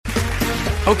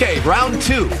Okay, round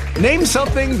two. Name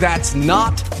something that's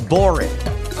not boring.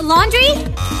 A laundry?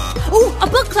 Ooh, a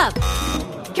book club.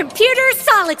 Computer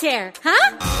solitaire,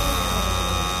 huh?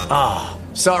 Ah,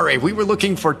 sorry, we were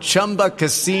looking for Chumba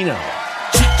Casino.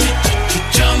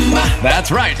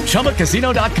 That's right,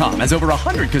 ChumbaCasino.com has over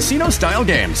 100 casino-style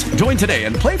games. Join today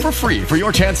and play for free for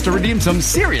your chance to redeem some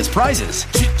serious prizes.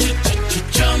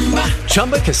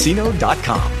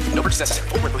 ChumbaCasino.com. No purchase necessary.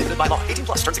 Void where prohibited by law. 18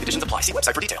 plus terms and conditions apply. See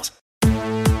website for details.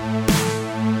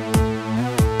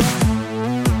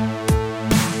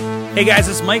 Hey guys,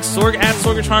 it's Mike Sorg at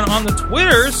Sorgatron on the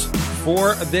Twitters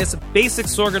for this basic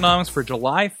Sorganomics for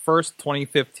July 1st,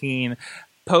 2015.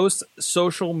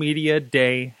 Post-social media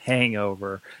day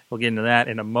hangover. We'll get into that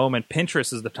in a moment.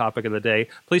 Pinterest is the topic of the day.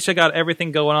 Please check out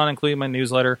everything going on, including my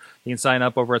newsletter. You can sign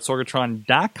up over at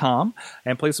Sorgatron.com.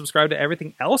 And please subscribe to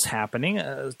everything else happening,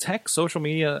 tech, social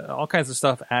media, all kinds of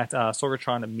stuff at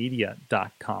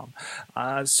SorgatronMedia.com.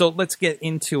 So let's get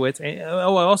into it.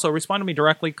 Also, respond to me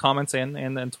directly, comments, and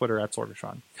then Twitter at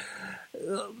Sorgatron.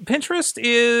 Pinterest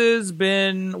has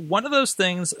been one of those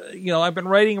things, I've been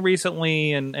writing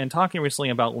recently and talking recently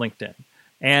about LinkedIn.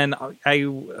 And I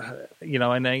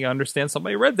understand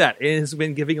somebody read that. It has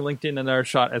been giving LinkedIn another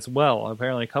shot as well.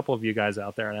 Apparently a couple of you guys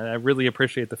out there, and I really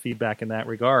appreciate the feedback in that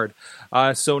regard.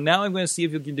 So now I'm going to see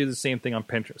if you can do the same thing on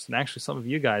Pinterest. And actually, some of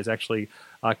you guys actually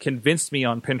convinced me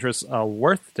on Pinterest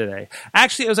worth today.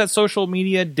 Actually, I was at Social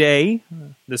Media Day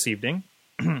this evening.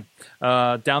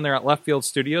 Down there at Left Field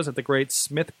Studios at the great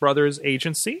Smith Brothers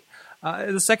Agency.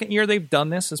 The second year they've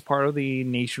done this as part of the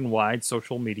nationwide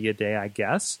social media day, I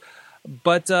guess.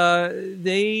 But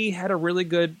they had a really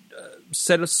good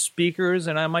set of speakers,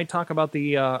 and I might talk about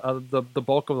the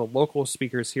bulk of the local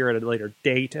speakers here at a later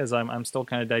date, as I'm still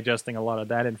kind of digesting a lot of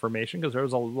that information, because there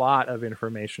was a lot of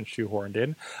information shoehorned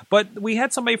in. But we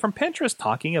had somebody from Pinterest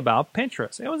talking about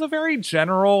Pinterest. It was a very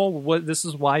general, this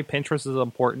is why Pinterest is an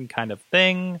important kind of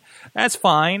thing. That's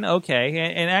fine, okay.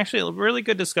 And actually really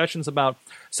good discussions about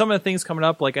some of the things coming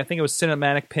up, like I think it was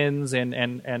cinematic pins and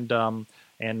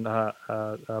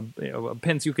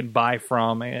pins you can buy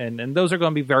from, and those are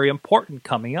going to be very important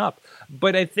coming up.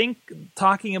 But I think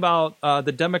talking about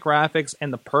the demographics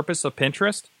and the purpose of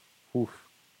Pinterest,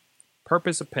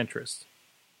 purpose of Pinterest,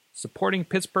 supporting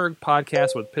Pittsburgh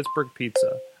podcast with Pittsburgh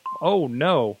Pizza. Oh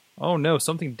no,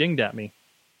 something dinged at me.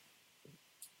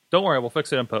 Don't worry, we'll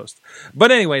fix it in post.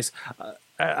 But anyways,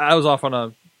 I was off on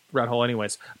a rat hole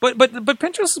anyways. But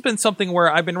Pinterest has been something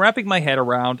where I've been wrapping my head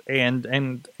around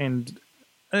and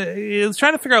it's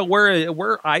trying to figure out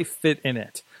where I fit in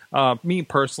it. Me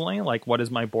personally, like, what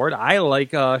is my board? I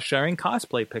like sharing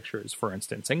cosplay pictures, for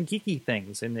instance, and geeky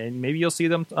things, and maybe you'll see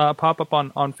them pop up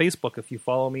on Facebook if you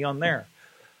follow me on there.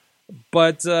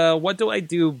 But what do I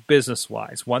do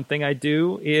business-wise? One thing that I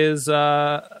do is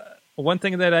that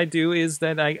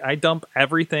I dump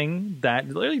everything that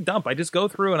literally dump. I just go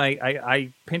through and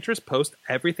I Pinterest post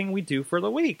everything we do for the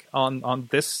week on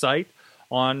this site.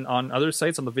 On other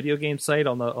sites, on the video game site,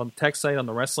 on the tech site, on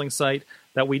the wrestling site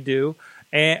that we do.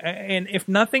 And if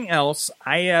nothing else,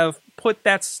 I have put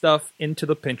that stuff into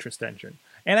the Pinterest engine.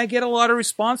 And I get a lot of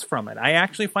response from it. I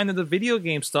actually find that the video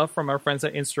game stuff from our friends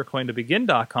at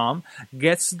InstaCoinToBegin.com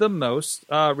gets the most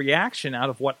reaction out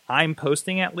of what I'm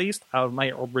posting, at least, out of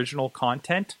my original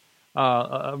content,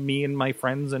 me and my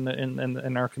friends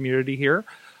in our community here.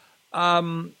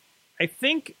 I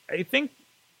think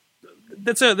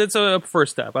that's a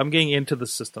first step. I'm getting into the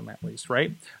system, at least,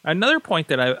 right? Another point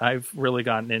that I've really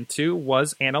gotten into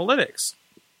was analytics.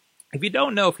 If you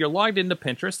don't know, if you're logged into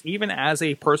Pinterest, even as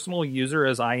a personal user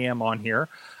as I am on here,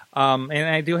 and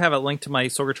I do have a link to my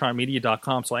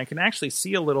SorgatronMedia.com, so I can actually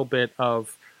see a little bit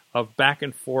of back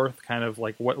and forth, kind of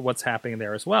like what's happening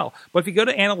there as well. But if you go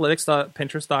to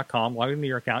analytics.pinterest.com, log into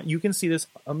your account, you can see this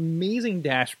amazing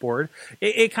dashboard.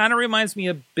 It kind of reminds me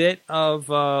a bit of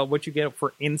what you get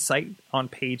for Insight on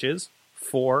Pages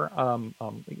for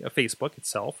Facebook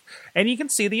itself, and you can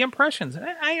see the impressions.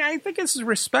 I think this is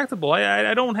respectable.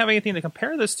 I don't have anything to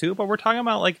compare this to, but we're talking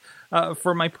about, like,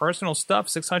 for my personal stuff,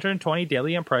 620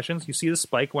 daily impressions. You see the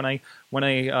spike when I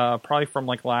probably from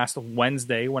like last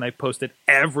Wednesday when I posted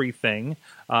everything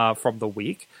from the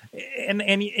week,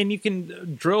 and you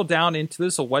can drill down into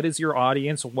this. So what is your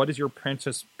audience? What is your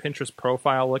Pinterest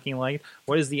profile looking like?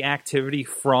 What is the activity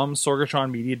from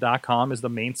SorgatronMedia.com is the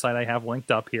main site I have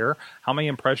linked up here. How many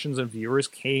impressions and viewers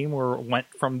came or went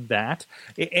from that?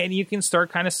 And you can start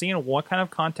kind of seeing what kind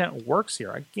of content works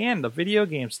here. Again, the video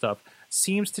game stuff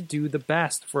seems to do the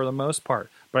best for the most part,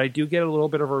 but I do get a little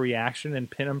bit of a reaction and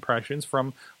pin impressions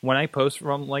from when I post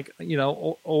from, like,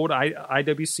 old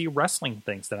IWC wrestling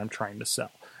things that I'm trying to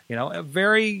sell. A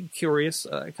very curious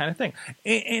kind of thing.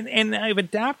 And I've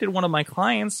adapted one of my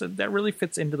clients that really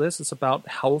fits into this. It's about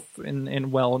health and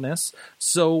wellness.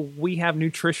 So we have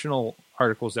nutritional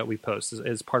articles that we post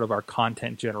as part of our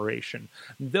content generation.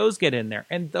 Those get in there,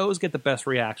 and those get the best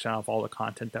reaction out of all the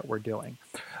content that we're doing.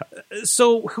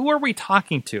 So who are we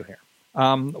talking to here?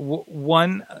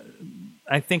 One,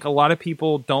 I think a lot of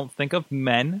people don't think of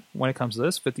men when it comes to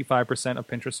this. 55% of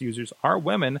Pinterest users are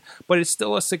women, but it's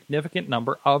still a significant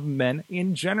number of men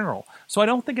in general. So I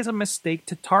don't think it's a mistake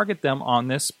to target them on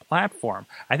this platform.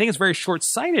 I think it's very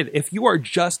short-sighted if you are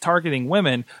just targeting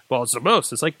women. Well, it's the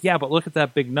most. It's like, yeah, but look at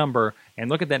that big number and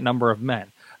look at that number of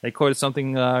men. They quoted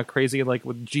something crazy like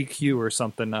with GQ or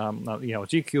something,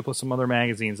 GQ plus some other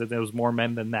magazines, that there was more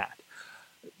men than that.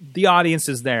 The audience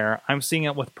is there. I'm seeing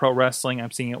it with pro wrestling. I'm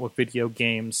seeing it with video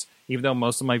games, even though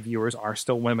most of my viewers are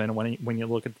still women when you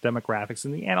look at the demographics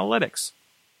and the analytics.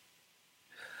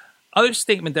 Other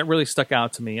statement that really stuck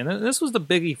out to me, and this was the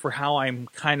biggie for how I'm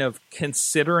kind of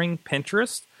considering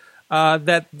Pinterest,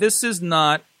 that this is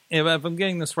not, if I'm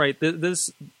getting this right,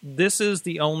 this is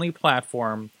the only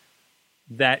platform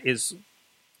that is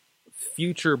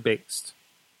future-based.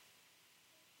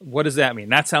 What does that mean?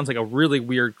 That sounds like a really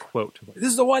weird quote. This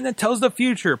is the one that tells the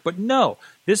future. But no,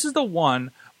 this is the one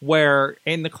where,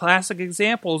 and the classic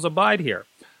examples abide here.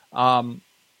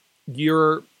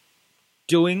 You're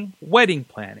doing wedding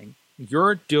planning.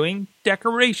 You're doing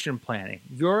decoration planning.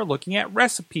 You're looking at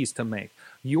recipes to make.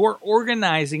 You're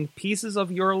organizing pieces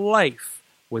of your life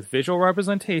with visual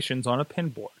representations on a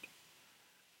pinboard.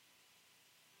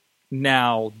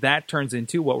 Now, that turns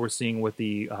into what we're seeing with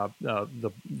the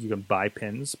you can buy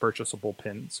pins, purchasable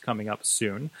pins, coming up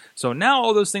soon. So now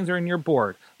all those things are in your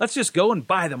board. Let's just go and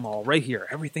buy them all right here.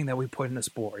 Everything that we put in this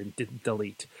board and didn't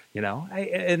delete,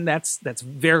 and that's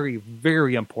very,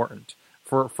 very important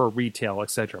for retail,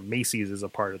 etc. Macy's is a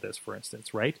part of this, for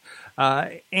instance, right?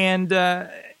 And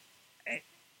I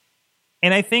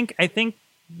think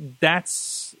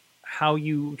that's how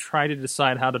you try to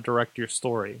decide how to direct your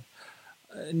story.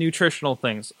 Nutritional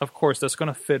things, of course, that's going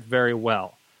to fit very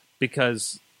well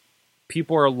because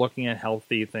people are looking at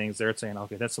healthy things. They're saying,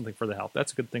 okay, that's something for the health.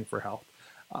 That's a good thing for health.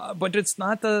 But it's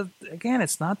not the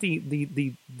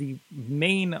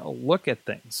main look at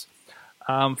things.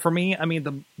 For me, I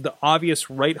mean, the obvious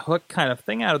right hook kind of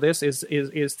thing out of this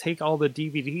is take all the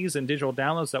DVDs and digital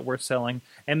downloads that we're selling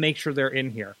and make sure they're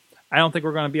in here. I don't think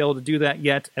we're going to be able to do that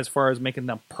yet as far as making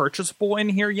them purchasable in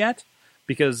here yet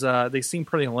because they seem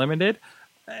pretty limited.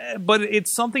 But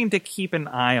it's something to keep an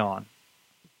eye on.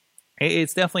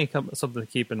 It's definitely something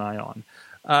to keep an eye on.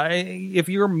 If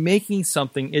you're making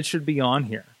something, it should be on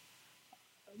here.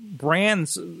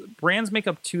 Brands make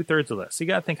up 2/3 of this. So you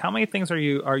got to think, how many things are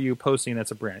you posting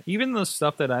that's a brand? Even the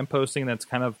stuff that I'm posting that's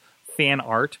kind of fan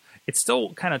art, it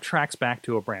still kind of tracks back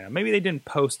to a brand. Maybe they didn't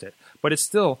post it, but it's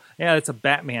still, it's a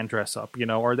Batman dress up,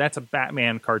 or that's a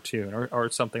Batman cartoon or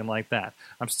something like that.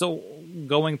 I'm still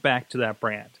going back to that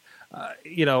brand.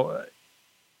 And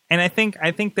I think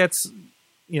that's,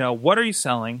 what are you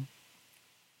selling?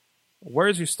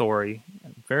 Where's your story?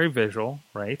 Very visual,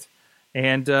 right?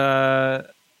 And then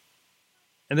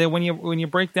when you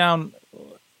break down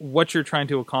what you're trying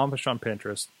to accomplish on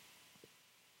Pinterest,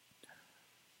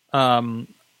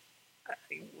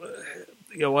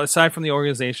 aside from the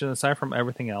organization, aside from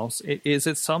everything else, is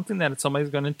it something that somebody's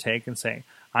going to take and say,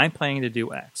 I'm planning to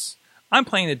do X. I'm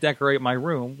planning to decorate my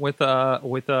room with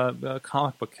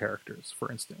comic book characters, for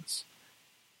instance.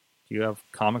 Do you have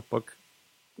comic book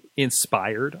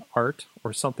inspired art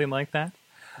or something like that?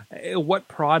 What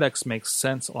products make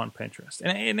sense on Pinterest?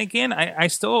 And again, I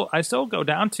still go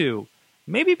down to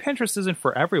maybe Pinterest isn't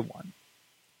for everyone,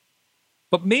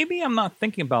 but maybe I'm not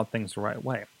thinking about things the right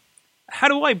way. How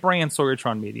do I brand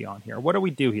Sorgatron Media on here? What do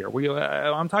we do here?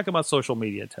 I'm talking about social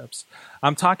media tips.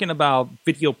 I'm talking about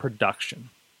video production.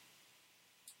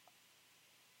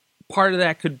 Part of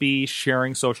that could be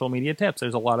sharing social media tips.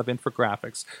 There's a lot of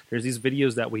infographics. There's these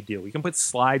videos that we do. We can put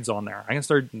slides on there. I can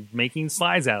start making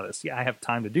slides out of this. Yeah, I have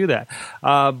time to do that.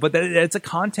 But it's a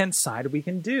content side we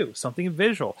can do, something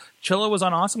visual. Chilla was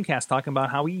on AwesomeCast talking about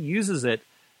how he uses it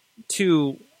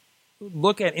to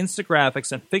look at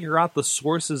infographics and figure out the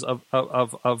sources of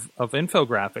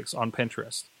infographics on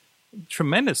Pinterest.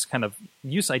 Tremendous kind of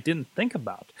use I didn't think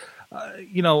about.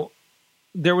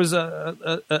 There was an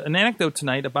anecdote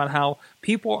tonight about how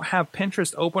people have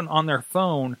Pinterest open on their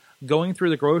phone, going through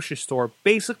the grocery store,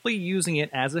 basically using it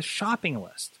as a shopping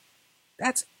list.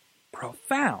 That's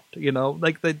profound,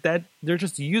 that they're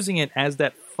just using it as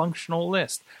that functional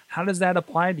list. How does that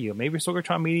apply to you? Maybe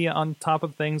Sorgatron Media on top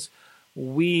of things,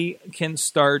 we can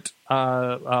start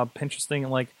Pinteresting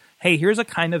like, hey, here's a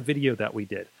kind of video that we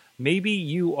did. Maybe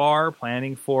you are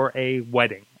planning for a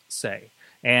wedding, say,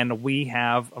 and we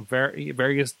have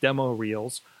various demo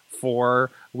reels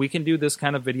we can do this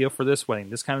kind of video for this wedding,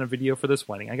 this kind of video for this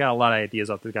wedding. I got a lot of ideas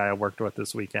off the guy I worked with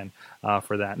this weekend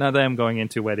for that. Not that I'm going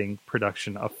into wedding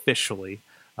production officially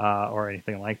or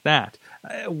anything like that.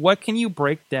 What can you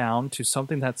break down to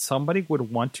something that somebody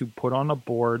would want to put on a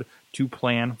board to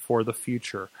plan for the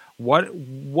future? What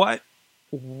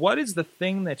is the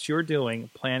thing that you're doing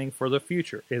planning for the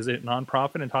future? Is it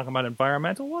nonprofit and talking about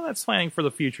environmental? Well, that's planning for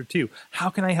the future too. How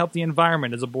can I help the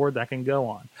environment as a board that can go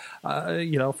on?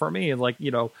 For me, like,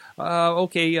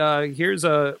 here's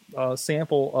a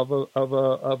sample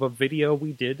of a video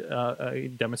we did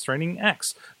demonstrating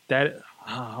X that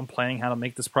I'm planning how to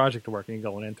make this project work and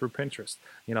going in through Pinterest.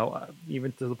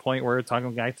 Even to the point where talking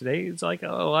to a guy today, it's like,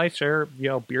 oh, I share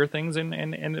beer things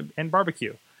and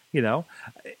barbecue.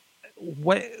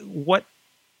 What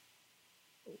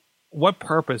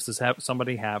purpose does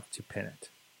somebody have to pin it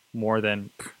more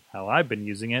than how I've been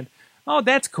using it? Oh,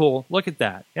 that's cool. Look at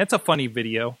that. That's a funny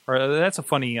video, or that's a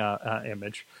funny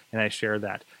image, and I share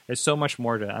that. There's so much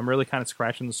more to it. I'm really kind of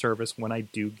scratching the surface when I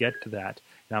do get to that,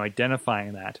 and I'm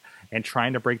identifying that and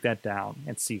trying to break that down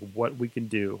and see what we can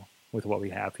do with what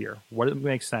we have here. What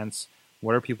makes sense?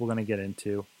 What are people going to get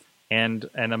into? And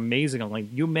amazingly,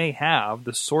 you may have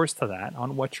the source to that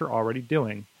on what you're already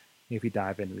doing if you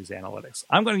dive into these analytics.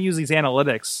 I'm going to use these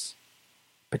analytics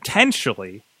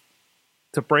potentially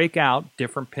to break out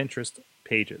different Pinterest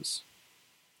pages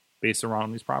based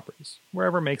around these properties,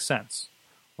 wherever it makes sense,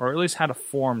 or at least how to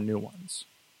form new ones.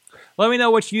 Let me know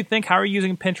what you think. How are you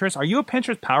using Pinterest? Are you a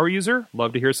Pinterest power user?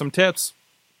 Love to hear some tips.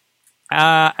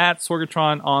 At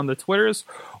Sorgatron on the Twitters,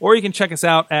 or you can check us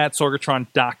out at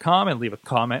sorgatron.com and leave a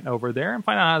comment over there and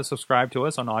find out how to subscribe to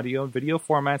us on audio and video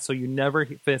format so you never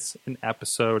miss an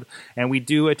episode. And we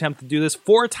do attempt to do this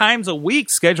 4 times a week,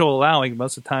 schedule allowing.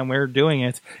 Most of the time we're doing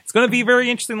it. It's going to be very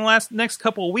interesting the next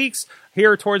couple of weeks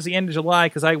here towards the end of July,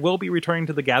 because I will be returning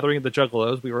to the Gathering of the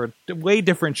Juggalos. We were a way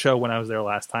different show when I was there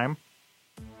last time.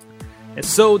 And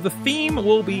so the theme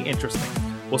will be interesting.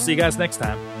 We'll see you guys next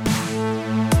time.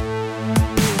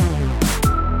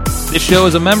 This show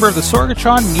is a member of the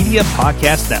Sorgatron Media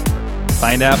Podcast Network.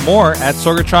 Find out more at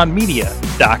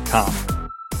sorgatronmedia.com.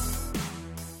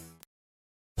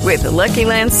 With the Lucky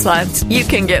Land Slots, you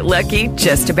can get lucky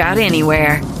just about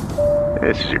anywhere.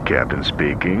 This is your captain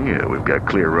speaking. We've got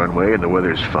clear runway and the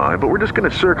weather's fine, but we're just going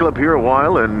to circle up here a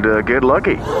while and get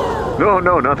lucky.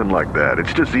 No, nothing like that.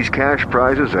 It's just these cash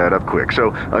prizes add up quick.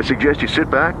 So I suggest you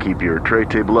sit back, keep your tray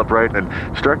table upright, and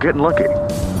start getting lucky.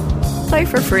 Play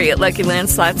for free at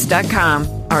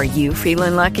LuckyLandSlots.com. Are you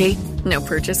feeling lucky? No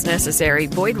purchase necessary.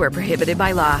 Void where prohibited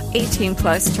by law.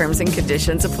 18+ terms and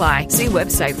conditions apply. See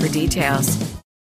website for details.